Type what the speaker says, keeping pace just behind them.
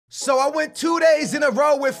So I went 2 days in a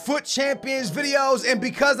row with Foot Champions videos, and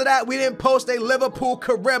because of that, we didn't post a Liverpool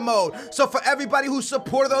career mode. So for everybody who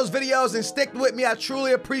supported those videos and stick with me, I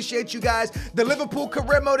truly appreciate you guys. The Liverpool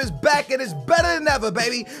career mode is back and it's better than ever,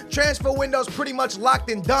 baby. Transfer window's pretty much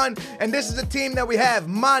locked and done, and this is the team that we have.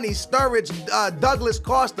 Mane, Sturridge, Douglas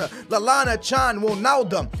Costa, Lallana, Chan,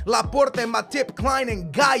 Wijnaldum, Laporte, Matip, Klein,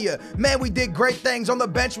 and Gaia. Man, we did great things. On the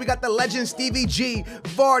bench, we got the legend Stevie G,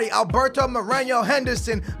 Vardy, Alberto Moreno,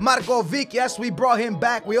 Henderson, Marco Vic, yes, we brought him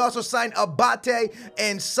back. We also signed Abate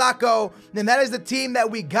and Sacco, and that is the team that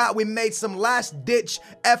we got. We made some last-ditch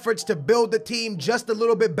efforts to build the team just a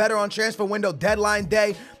little bit better on transfer window deadline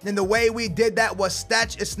day, and the way we did that was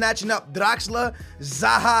snatching up Draxler,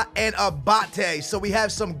 Zaha, and Abate. So we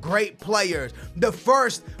have some great players. The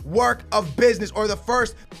first work of business, or the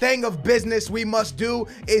first thing of business we must do,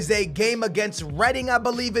 is a game against Reading, I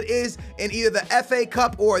believe it is, in either the FA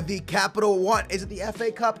Cup or the Capital One. Is it the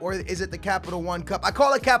FA Cup or is it the Capital One Cup? I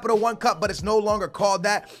call it Capital One Cup, but it's no longer called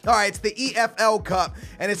that. All right, it's the EFL Cup,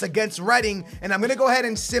 and it's against Reading, and I'm going to go ahead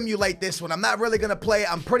and simulate this one. I'm not really going to play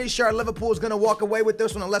it. I'm pretty sure Liverpool is going to walk away with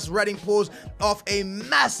this one unless Reading pulls off a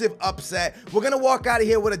massive upset. We're going to walk out of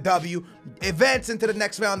here with a W, advance into the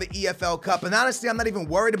next round, the EFL Cup, and honestly, I'm not even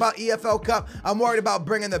worried about EFL Cup. I'm worried about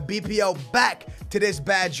bringing the BPL back to this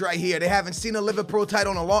badge right here. They haven't seen a Liverpool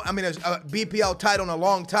title in a BPL title in a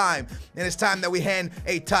long time, and it's time that we hand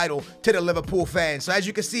a title to the Liverpool fans. So as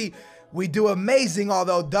you can see, we do amazing,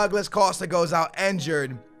 although Douglas Costa goes out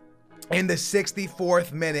injured in the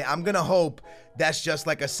 64th minute. I'm gonna hope that's just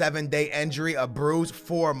like a 7-day injury, a bruise,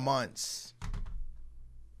 4 months.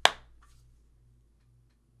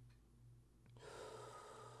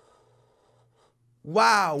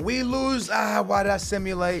 Wow, we lose, why did I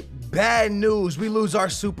simulate? Bad news, we lose our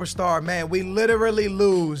superstar, man. We literally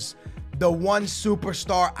lose the one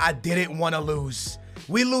superstar I didn't want to lose.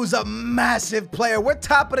 We lose a massive player. We're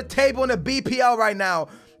top of the table in the BPL right now.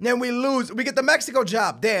 Then we lose, we get the Mexico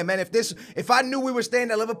job. Damn, man, if I knew we were staying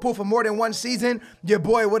at Liverpool for more than one season, your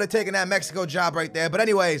boy would have taken that Mexico job right there. But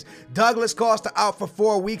anyways, Douglas Costa out for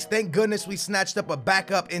 4 weeks. Thank goodness we snatched up a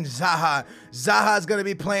backup in Zaha. Zaha's gonna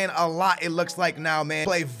be playing a lot, it looks like now, man.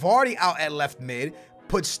 Play Vardy out at left mid,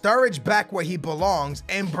 put Sturridge back where he belongs,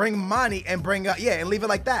 and bring Mane and bring, and leave it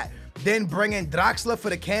like that. Then bring in Draxler for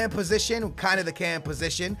the cam position, kind of the cam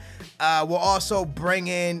position. We'll also bring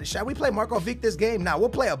in, shall we play Marco Vic this game? Nah, we'll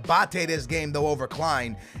play Abate this game, though, over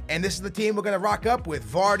Klein. And this is the team we're going to rock up with.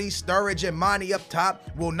 Vardy, Sturridge, and Mane up top.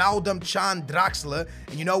 Wijnaldum, Chan, Draxler.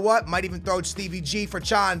 And you know what? Might even throw Stevie G for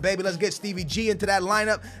Chan, baby. Let's get Stevie G into that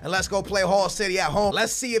lineup, and let's go play Hull City at home.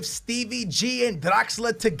 Let's see if Stevie G and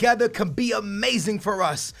Draxler together can be amazing for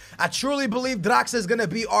us. I truly believe Draxler is going to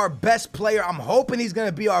be our best player. I'm hoping he's going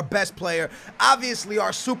to be our best player. Obviously,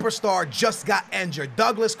 our superstar just got injured.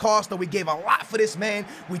 Douglas Costa, we gave a lot for this man.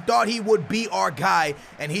 We thought he would be our guy,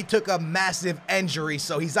 and he took a massive injury,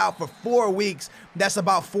 so he's out for 4 weeks. That's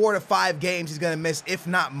about 4 to 5 games he's gonna miss, if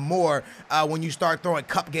not more, when you start throwing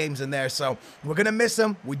cup games in there. So we're gonna miss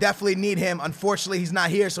him. We definitely need him. Unfortunately, he's not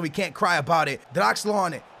here, so we can't cry about it. Draxler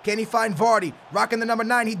on it. Can he find Vardy? Rocking the number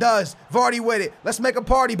 9, he does. Vardy with it. Let's make a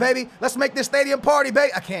party, baby. Let's make this stadium party,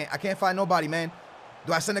 baby. I can't find nobody, man.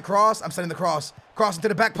 Do I send a cross? I'm sending the cross. Cross into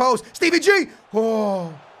the back post. Stevie G.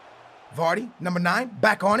 Oh. Vardy, number 9,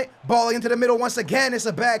 back on it. Ball into the middle once again. It's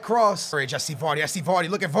a bad cross. I see Vardy.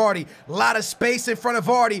 Look at Vardy. A lot of space in front of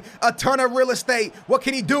Vardy. A ton of real estate. What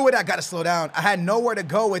can he do with it? I got to slow down. I had nowhere to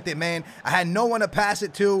go with it, man. I had no one to pass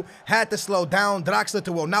it to. Had to slow down. Draxler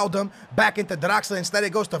to Wijnaldum. Back into Draxler. Instead, it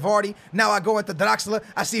goes to Vardy. Now I go into Draxler.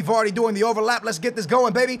 I see Vardy doing the overlap. Let's get this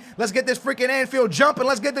going, baby. Let's get this freaking Anfield jumping.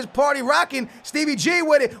 Let's get this party rocking. Stevie G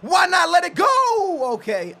with it. Why not let it go?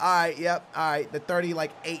 Okay. All right. Yep. All right. The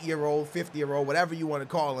 8-year-old. 50-year-old, whatever you want to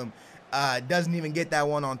call him, doesn't even get that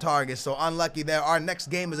one on target. So unlucky there. Our next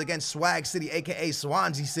game is against Swag City, aka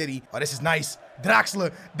Swansea City. Oh, this is nice.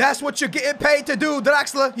 Draxler, that's what you're getting paid to do.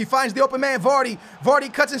 Draxler, he finds the open man, Vardy.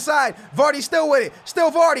 Vardy cuts inside. Vardy still with it. Still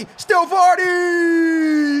Vardy. Still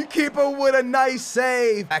Vardy. Keeper with a nice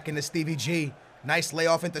save. Back into Stevie G. Nice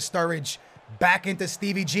layoff into Sturridge. Back into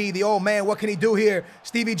Stevie G. The old man, what can he do here?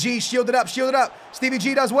 Stevie G shielded up, shielded up. Stevie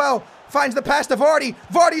G does well. Finds the pass to Vardy.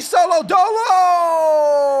 Vardy solo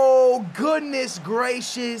dolo. Goodness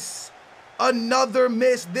gracious. Another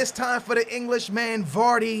miss, this time for the Englishman,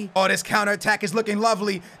 Vardy. Oh, this counterattack is looking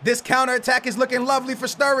lovely. This counterattack is looking lovely for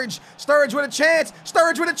Sturridge. Sturridge with a chance.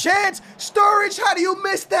 Sturridge with a chance. Sturridge, how do you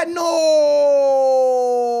miss that?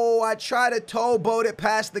 No. I tried to towboat it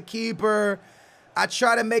past the keeper. I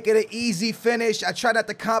try to make it an easy finish. I try not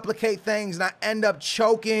to complicate things, and I end up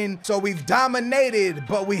choking. So we've dominated,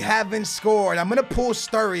 but we haven't scored. I'm going to pull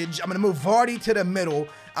Sturridge. I'm going to move Vardy to the middle.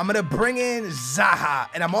 I'm going to bring in Zaha,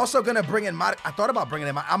 and I'm also going to bring in I thought about bringing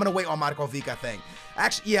him. I'm going to wait on Marco Vic, I think.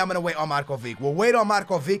 Actually, yeah, I'm going to wait on Marco Vic. We'll wait on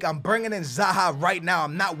Marco Vic. I'm bringing in Zaha right now.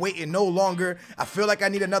 I'm not waiting no longer. I feel like I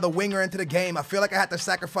need another winger into the game. I feel like I have to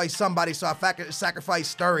sacrifice somebody, so I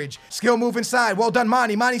sacrifice Sturridge. Skill move inside. Well done,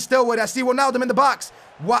 Manny. Manny's still with it. I see Ronaldo in the box.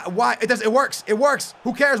 Why? It works. It works.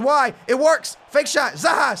 Who cares why? It works. Fake shot.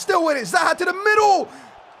 Zaha still with it. Zaha to the middle.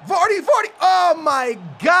 Vardy. Oh my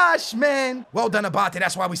gosh, man. Well done, Abate.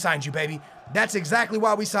 That's why we signed you, baby. That's exactly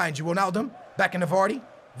why we signed you. Ronaldo back into Vardy.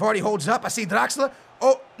 Vardy holds up. I see Draxler.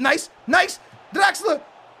 Oh, nice. Draxler.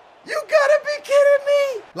 You gotta be kidding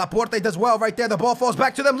me. Laporte does well right there. The ball falls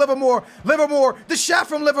back to them. Livermore. The shot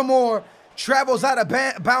from Livermore. Travels out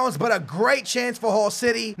of bounds, but a great chance for Hull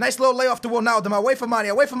City. Nice little layoff to Wijnaldum. Away from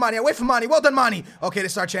Manny. Well done, Manny. Okay,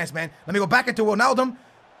 this is our chance, man. Let me go back into Wijnaldum.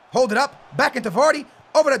 Hold it up. Back into Vardy.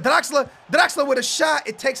 Over to Draxler. Draxler with a shot.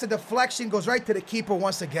 It takes a deflection. Goes right to the keeper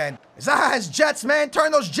once again. Zaha has jets, man.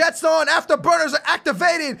 Turn those jets on. Afterburners are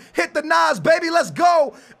activated. Hit the Nas, baby. Let's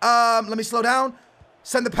go. Let me slow down.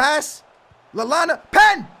 Send the pass. Lallana.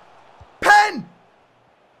 Pen.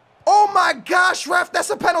 Oh my gosh, ref,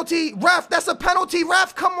 that's a penalty. Ref,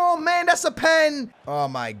 come on, man, that's a pen. Oh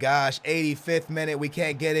my gosh, 85th minute, we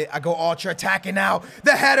can't get it. I go ultra attacking now.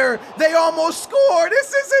 The header, they almost scored.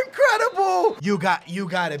 This is incredible. You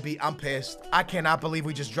gotta be, I'm pissed. I cannot believe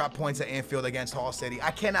we just dropped points at Anfield against Hull City.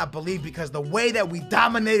 I cannot believe, because the way that we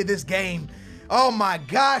dominated this game, oh my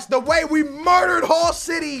gosh, the way we murdered Hull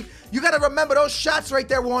City. You gotta remember, those shots right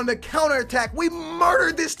there were on the counterattack. We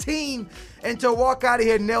murdered this team. And to walk out of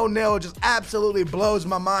here 0-0 just absolutely blows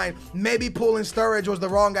my mind. Maybe pulling Sturridge was the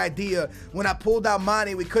wrong idea. When I pulled out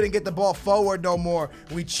Manny, we couldn't get the ball forward no more.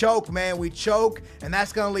 We choke, man, we choke. And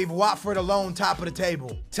that's gonna leave Watford alone top of the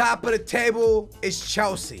table. Top of the table is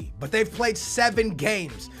Chelsea, but they've played 7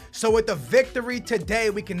 games. So with the victory today,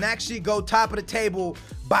 we can actually go top of the table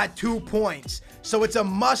by 2 points. So it's a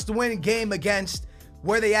must-win game against,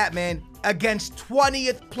 where they at, man? Against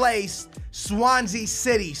 20th place Swansea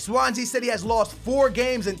City. Swansea City has lost 4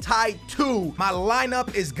 games and tied 2. My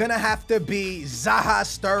lineup is gonna have to be Zaha,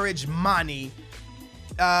 Sturridge, Manny.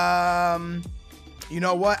 You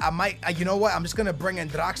know what? I'm just gonna bring in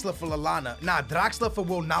Draxler for Lallana. Nah, Draxler for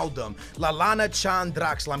Wijnaldum. Lallana, Chan,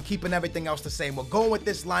 Draxler. I'm keeping everything else the same. We're going with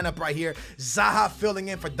this lineup right here. Zaha filling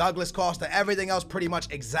in for Douglas Costa. Everything else pretty much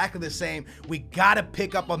exactly the same. We gotta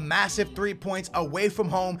pick up a massive 3 points away from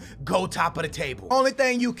home. Go top of the table. Only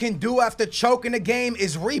thing you can do after choking the game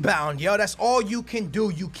is rebound, yo. That's all you can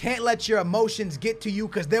do. You can't let your emotions get to you,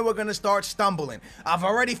 because then we're gonna start stumbling. I've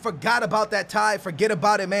already forgot about that tie. Forget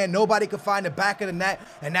about it, man. Nobody could find the back of the net,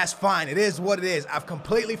 and that's fine. It is what it is. I've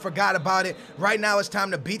completely forgot about it. Right now it's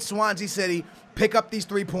time to beat Swansea City, pick up these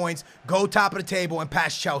 3 points, go top of the table, and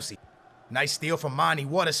pass Chelsea. Nice steal from Manny.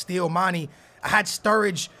 What a steal, Manny. I had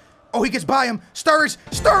Sturridge. Oh, he gets by him.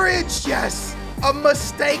 Sturridge, yes. A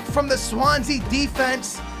mistake from the Swansea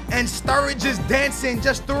defense, and Sturridge is dancing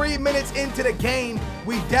just 3 minutes into the game.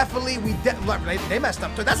 They messed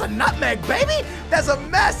up too. That's a nutmeg, baby. That's a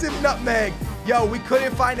massive nutmeg. Yo, we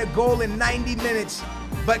couldn't find a goal in 90 minutes,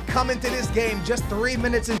 but coming to this game, just 3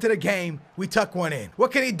 minutes into the game, we tuck one in.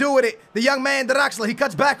 What can he do with it? The young man, Draxler, he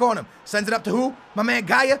cuts back on him. Sends it up to who? My man,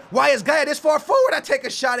 Gaia. Why is Gaia this far forward? I take a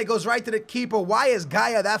shot. It goes right to the keeper. Why is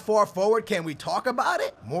Gaia that far forward? Can we talk about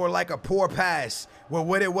it? More like a poor pass. We're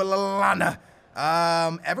with it with Lallana.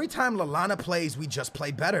 Every time Lallana plays, we just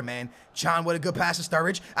play better, man. John with a good pass to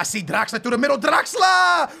Sturridge. I see Draxler through the middle.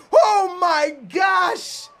 Draxler! Oh my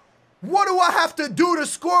gosh! What do I have to do to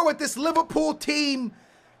score with this Liverpool team?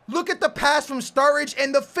 Look at the pass from Sturridge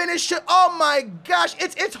and the finish. Oh my gosh,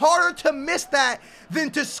 it's harder to miss that than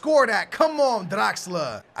to score that. Come on,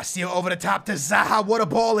 Draxler. I see it over the top to Zaha. What a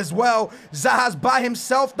ball as well. Zaha's by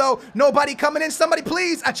himself though. Nobody coming in. Somebody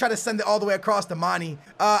please. I try to send it all the way across to Manny.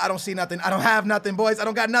 I don't see nothing. I don't have nothing, boys. I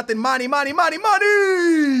don't got nothing. Manny.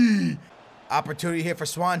 Opportunity here for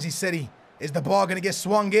Swansea City. Is the ball gonna get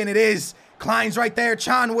swung in? It is. Klein's right there.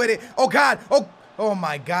 Chan with it. Oh God. Oh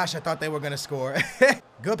my gosh. I thought they were gonna score.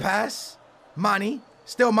 Good pass. Manny.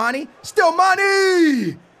 Still Manny.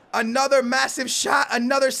 Another massive shot.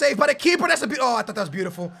 Another save by the keeper. That's oh, I thought that was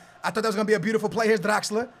beautiful. I thought that was gonna be a beautiful play. Here's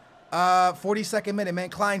Draxler. 42nd minute, man.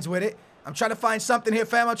 Klein's with it. I'm trying to find something here,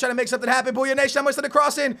 fam. I'm trying to make something happen. Booyah Nation. I'm gonna send the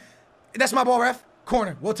cross in. That's my ball, ref.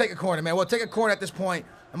 Corner. We'll take a corner, man. We'll take a corner at this point.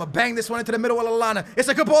 I'm gonna bang this one into the middle of Lallana. It's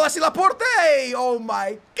a good ball. I see Laporte. Oh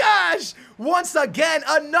my gosh. Once again,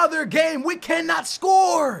 another game. We cannot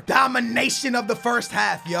score. Domination of the first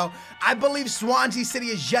half, yo. I believe Swansea City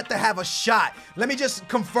is yet to have a shot. Let me just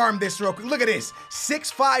confirm this real quick. Look at this.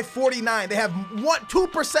 6-5-49. They have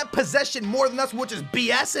 2% possession more than us, which is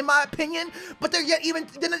BS in my opinion. But they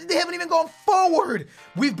haven't even gone forward.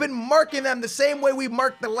 We've been marking them the same way we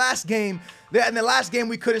marked the last game. In the last game,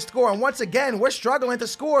 we couldn't score. And once again, we're struggling to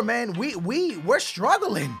score, man. We're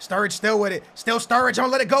struggling. Sturridge still with it. Still Sturridge. Don't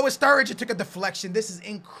let it go with Sturridge. It took a deflection. This is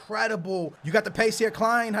incredible. You got the pace here,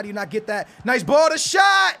 Klein. How do you not get that? Nice ball to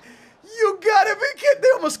shot. You gotta be kidding. They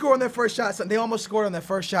almost scored on their first shot, son. They almost scored on their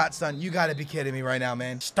first shot, son. You gotta be kidding me right now,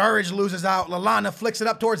 man. Sturridge loses out. Lallana flicks it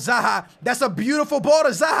up towards Zaha. That's a beautiful ball to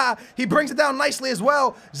Zaha. He brings it down nicely as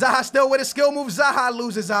well. Zaha still with a skill move. Zaha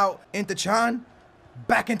loses out. Into Chan.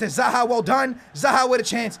 Back into Zaha. Well done. Zaha with a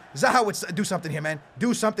chance. Zaha would do something here, man.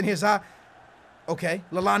 Do something here, Zaha. Okay.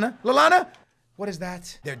 Lallana. Lallana. What is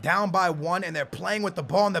that? They're down by 1 and they're playing with the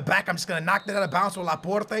ball in the back. I'm just going to knock that out of bounds with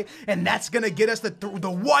Laporte, and that's going to get us the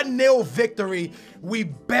 1-0 victory.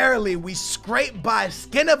 We scrape by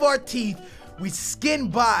skin of our teeth. We skin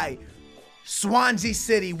by Swansea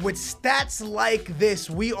City. With stats like this,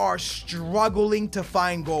 we are struggling to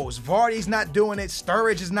find goals. Vardy's not doing it.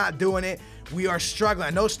 Sturridge is not doing it. We are struggling. I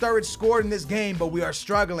know Sturridge scored in this game, but we are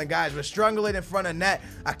struggling, guys. We're struggling in front of net.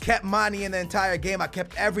 I kept Mane in the entire game. I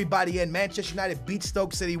kept everybody in. Manchester United beat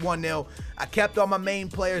Stoke City 1-0. I kept all my main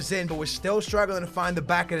players in, but we're still struggling to find the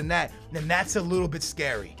back of the net, and that's a little bit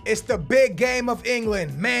scary. It's the big game of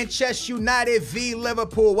England. Manchester United v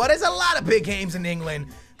Liverpool. Well, there's a lot of big games in England,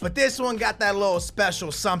 but this one got that little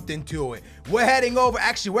special something to it. We're heading over,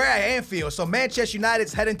 actually, we're at Anfield, so Manchester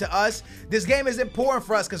United's heading to us. This game is important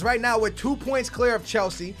for us because right now we're 2 points clear of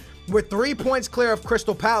Chelsea. We're 3 points clear of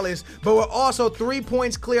Crystal Palace, but we're also 3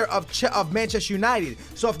 points clear of Manchester United.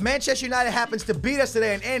 So if Manchester United happens to beat us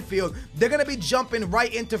today in Anfield, they're going to be jumping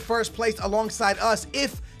right into first place alongside us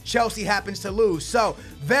if Chelsea happens to lose. So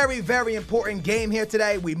very, very important game here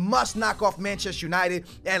today. We must knock off Manchester United,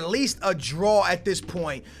 at least a draw at this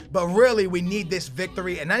point. But really, we need this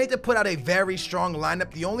victory, and I need to put out a very strong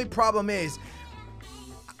lineup. The only problem is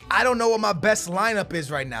I don't know what my best lineup is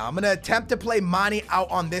right now. I'm going to attempt to play Mane out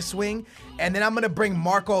on this wing, and then I'm going to bring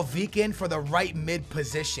Marco Vick in for the right mid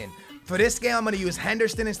position. For this game, I'm going to use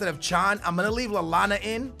Henderson instead of Chan. I'm going to leave Lallana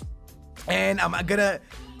in, and I'm going to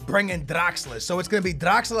bring in Draxler. So it's going to be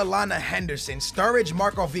Draxler, Lallana, Henderson, Sturridge,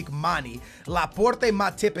 Marco Vick, Mane, Laporte,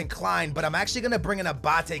 Matip, and Klein. But I'm actually going to bring in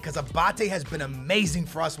Abate because Abate has been amazing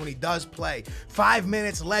for us when he does play. 5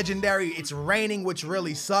 minutes, legendary. It's raining, which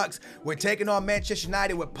really sucks. We're taking on Manchester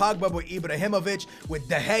United with Pogba, with Ibrahimovic, with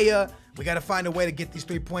De Gea. We got to find a way to get these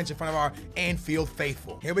 3 points in front of our Anfield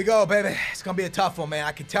faithful. Here we go, baby. It's going to be a tough one, man.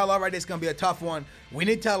 I can tell already it's going to be a tough one. We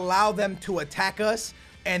need to allow them to attack us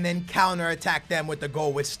and then counter-attack them with the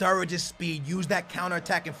goal. With Sturridge's speed, use that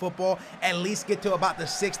counter-attack in football, at least get to about the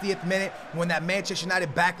 60th minute when that Manchester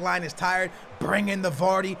United back line is tired. Bring in the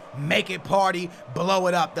Vardy, make it party, blow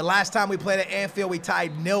it up. The last time we played at Anfield, we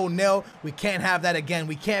tied 0-0. We can't have that again.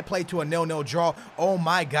 We can't play to a 0-0 draw. Oh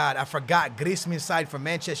my God, I forgot Griezmann's side for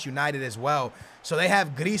Manchester United as well. So they have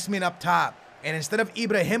Griezmann up top, and instead of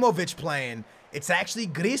Ibrahimovic playing, it's actually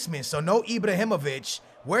Griezmann. So no Ibrahimovic.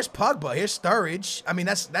 Where's Pogba? Here's Sturridge. I mean,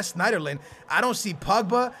 that's Snyderland. I don't see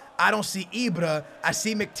Pogba. I don't see Ibra. I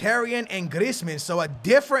see Mkhitaryan and Griezmann. So a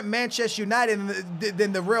different Manchester United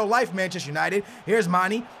than the real life Manchester United. Here's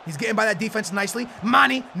Mane. He's getting by that defense nicely.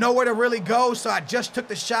 Mane, nowhere to really go. So I just took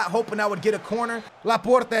the shot hoping I would get a corner.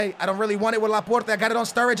 Laporte, I don't really want it with Laporte. I got it on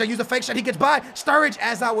Sturridge. I use a fake shot. He gets by. Sturridge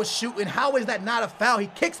as I was shooting. How is that not a foul? He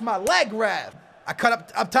kicks my leg, Rav. I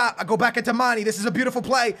cut up top. I go back into Mane. This is a beautiful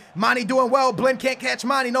play. Mane doing well. Blind can't catch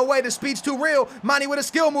Mane. No way. The speed's too real. Mane with a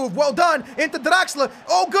skill move. Well done. Into Draxler.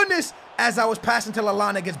 Oh, goodness. As I was passing to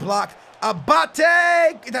Lallana, gets blocked. Abate.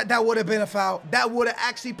 That would have been a foul. That would have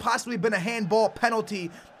actually possibly been a handball penalty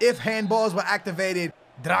if handballs were activated.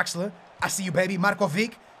 Draxler. I see you, baby. Marco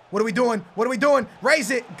Vick. What are we doing? What are we doing?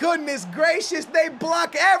 Raise it. Goodness gracious, they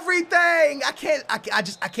block everything. I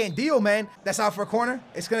can't deal, man. That's out for a corner.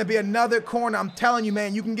 It's going to be another corner. I'm telling you,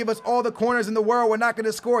 man, you can give us all the corners in the world. We're not going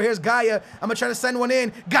to score. Here's Gaia. I'm going to try to send one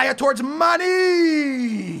in. Gaia towards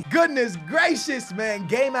Mane. Goodness gracious, man.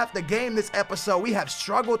 Game after game this episode, we have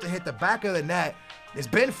struggled to hit the back of the net. It's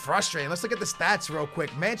been frustrating. Let's look at the stats real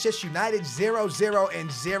quick. Manchester United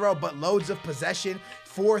 0-0-0, but loads of possession.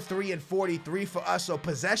 4-3 and 43 for us. So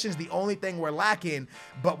possession's the only thing we're lacking,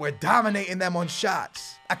 but we're dominating them on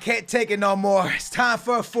shots. I can't take it no more. It's time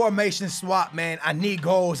for a formation swap, man. I need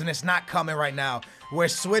goals, and it's not coming right now. We're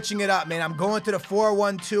switching it up, man. I'm going to the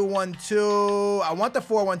 4-1-2-1-2. I want the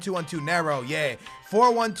 4-1-2-1-2 narrow, yeah.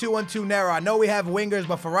 4-1-2-1-2 narrow. I know we have wingers,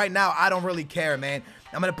 but for right now, I don't really care, man.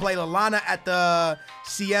 I'm going to play Lallana at the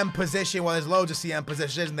CM position. Well, there's loads of CM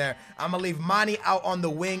positions, isn't there? I'm going to leave Mani out on the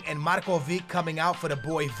wing and Marco Vic coming out for the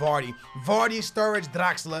boy Vardy. Vardy, Sturridge,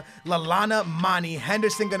 Draxler, Lallana, Mani.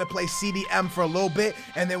 Henderson going to play CDM for a little bit,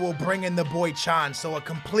 and then we'll bring in the boy Chan. So a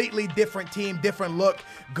completely different team, different look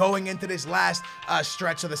going into this last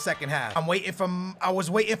stretch of the second half. I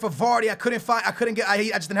was waiting for Vardy. I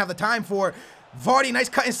just didn't have the time for it. Vardy, nice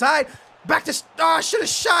cut inside. Back to, I should have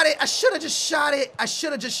shot it. I should have just shot it.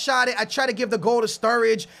 I tried to give the goal to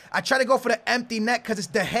Sturridge. I tried to go for the empty net because it's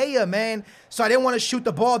De Gea, man. So I didn't want to shoot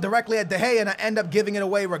the ball directly at De Gea, and I end up giving it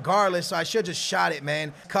away regardless. So I should have just shot it,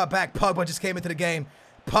 man. Cut back. Pogba just came into the game.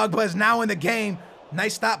 Pogba is now in the game.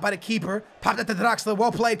 Nice stop by the keeper. Popped at the Draxler.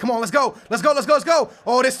 Well played. Come on, let's go. Let's go, let's go, let's go.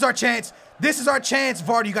 Oh, this is our chance. This is our chance.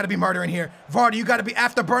 Vardy, you got to be murdering here. Vardy, you got to be,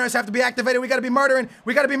 after burners have to be activated. We got to be murdering.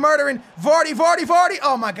 We got to be murdering. Vardy, Vardy, Vardy.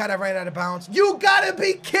 Oh, my God, I ran out of bounds. You got to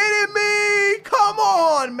be kidding me. Come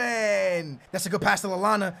on, man. That's a good pass to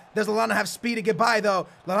Lallana. Does Lallana have speed to get by, though?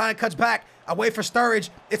 Lallana cuts back. I wait for Sturridge.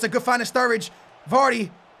 It's a good find to Sturridge. Vardy,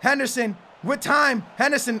 Henderson, with time.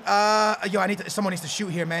 Henderson, someone needs to shoot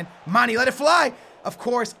here, man. Mani, let it fly. Of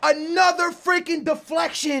course, another freaking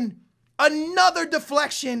deflection. Another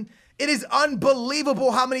deflection. It is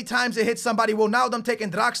unbelievable how many times it hits somebody. Ronaldo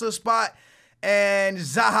taking Draxler's spot, and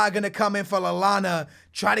Zaha gonna come in for Lallana.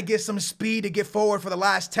 Try to get some speed to get forward for the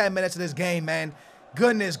last 10 minutes of this game, man.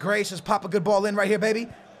 Goodness gracious, pop a good ball in right here, baby.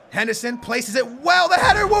 Henderson places it well. The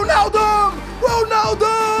header, Ronaldo!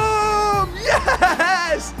 Ronaldo!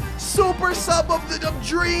 Yes! Super sub of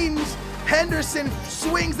dreams. Henderson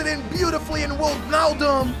swings it in beautifully, and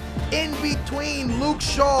Ronaldo in between Luke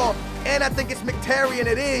Shaw and I think it's Mkhitaryan.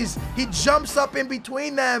 It is. He jumps up in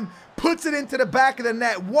between them, puts it into the back of the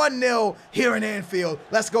net. 1-0 here in Anfield.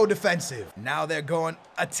 Let's go defensive. Now they're going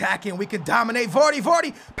attacking. We can dominate. Vardy,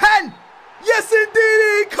 Vardy, pen! Yes,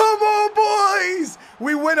 indeed! Come on, boys!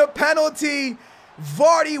 We win a penalty.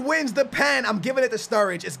 Vardy wins the pen. I'm giving it to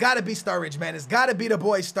Sturridge. It's got to be Sturridge, man. It's got to be the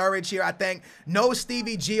boy Sturridge here, I think. No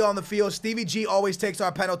Stevie G on the field. Stevie G always takes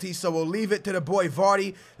our penalties, so we'll leave it to the boy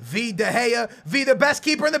Vardy. V De Gea. V the best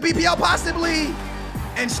keeper in the BPL, possibly.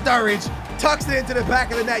 And Sturridge tucks it into the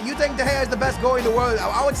back of the net. You think De Gea is the best goalie in the world?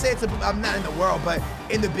 I would say I'm not in the world, but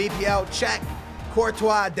in the BPL, check.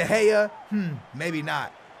 Courtois, De Gea, maybe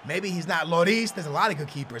not. Maybe he's not Lloris. There's a lot of good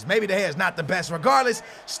keepers. Maybe De Gea is not the best. Regardless,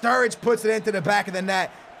 Sturridge puts it into the back of the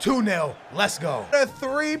net. 2-0. Let's go.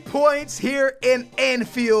 3 points here in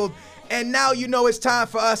Anfield. And now you know it's time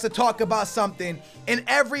for us to talk about something. In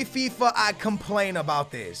every FIFA, I complain about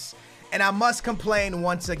this. And I must complain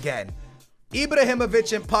once again.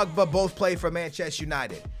 Ibrahimovic and Pogba both play for Manchester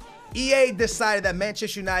United. EA decided that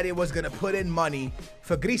Manchester United was going to put in money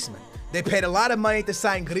for Griezmann. They paid a lot of money to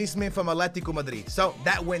sign Griezmann from Atletico Madrid. So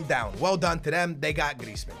that went down. Well done to them. They got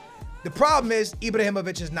Griezmann. The problem is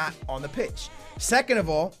Ibrahimovic is not on the pitch. Second of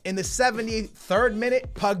all, in the 73rd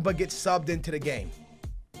minute, Pogba gets subbed into the game.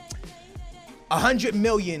 100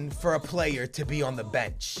 million for a player to be on the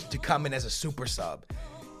bench, to come in as a super sub.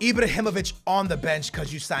 Ibrahimovic on the bench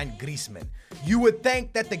because you signed Griezmann. You would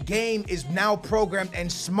think that the game is now programmed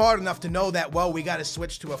and smart enough to know that, well, we got to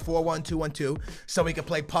switch to a 4-1-2-1-2 so we can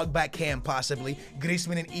play Pogba Cam possibly,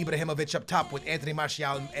 Griezmann and Ibrahimovic up top with Anthony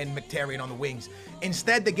Martial and Mkhitaryan on the wings.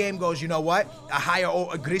 Instead, the game goes, you know what? A higher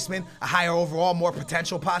Griezmann, a higher overall, more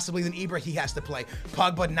potential possibly than Ibra, he has to play.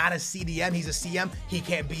 Pogba, not a CDM, he's a CM, he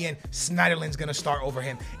can't be in. Snyderland's going to start over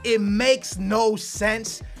him. It makes no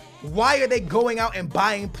sense. Why are they going out and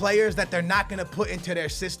buying players that they're not going to put into their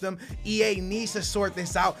system? EA needs to sort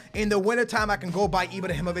this out. In the wintertime, I can go buy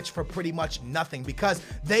Ibrahimovic for pretty much nothing because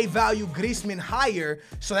they value Griezmann higher,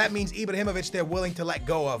 so that means Ibrahimovic they're willing to let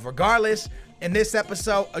go of. Regardless, in this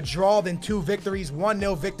episode, a draw, then 2 victories,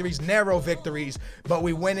 1-0 victories, narrow victories, but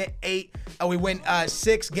we win it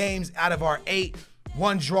 6 games out of our 8.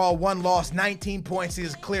 1 draw, 1 loss, 19 points. He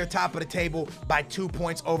is clear top of the table by 2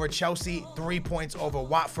 points over Chelsea, 3 points over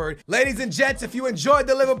Watford. Ladies and gents, if you enjoyed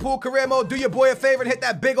the Liverpool career mode, do your boy a favor and hit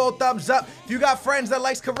that big old thumbs up. If you got friends that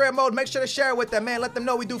likes career mode, make sure to share it with them, man. Let them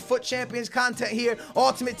know we do Foot Champions content here,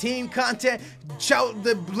 Ultimate Team content,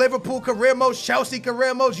 the Liverpool career modes, Chelsea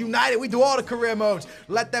career modes, United. We do all the career modes.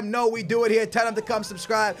 Let them know we do it here. Tell them to come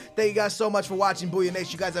subscribe. Thank you guys so much for watching Booyah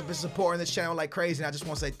Nation. You guys have been supporting this channel like crazy, and I just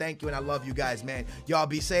want to say thank you, and I love you guys, man. Y'all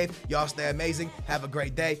be safe. Y'all stay amazing. Have a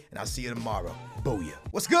great day, and I'll see you tomorrow. Booyah.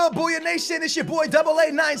 What's good, Booyah Nation? It's your boy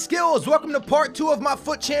AA9 Skills. Welcome to part 2 of my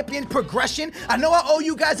FUT Champion progression. I know I owe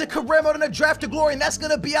you guys a career mode and a draft to glory, and that's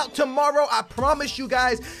gonna be out tomorrow. I promise you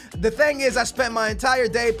guys. The thing is, I spent my entire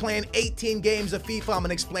day playing 18 games of FIFA. I'm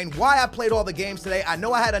gonna explain why I played all the games today. I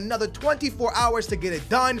know I had another 24 hours to get it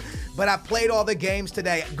done, but I played all the games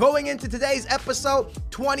today. Going into today's episode,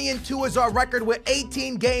 20-2 is our record with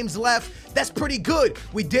 18 games left. That's pretty good.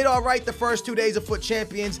 We did all right the first 2 days of FUT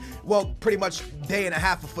Champions. Well, pretty much day and a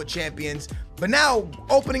half of FUT Champions. But now,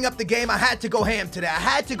 opening up the game, I had to go ham today. I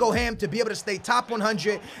had to go ham to be able to stay top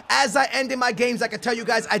 100. As I ended my games, I can tell you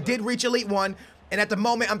guys, I did reach Elite 1. And at the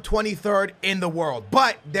moment, I'm 23rd in the world.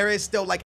 But there is still like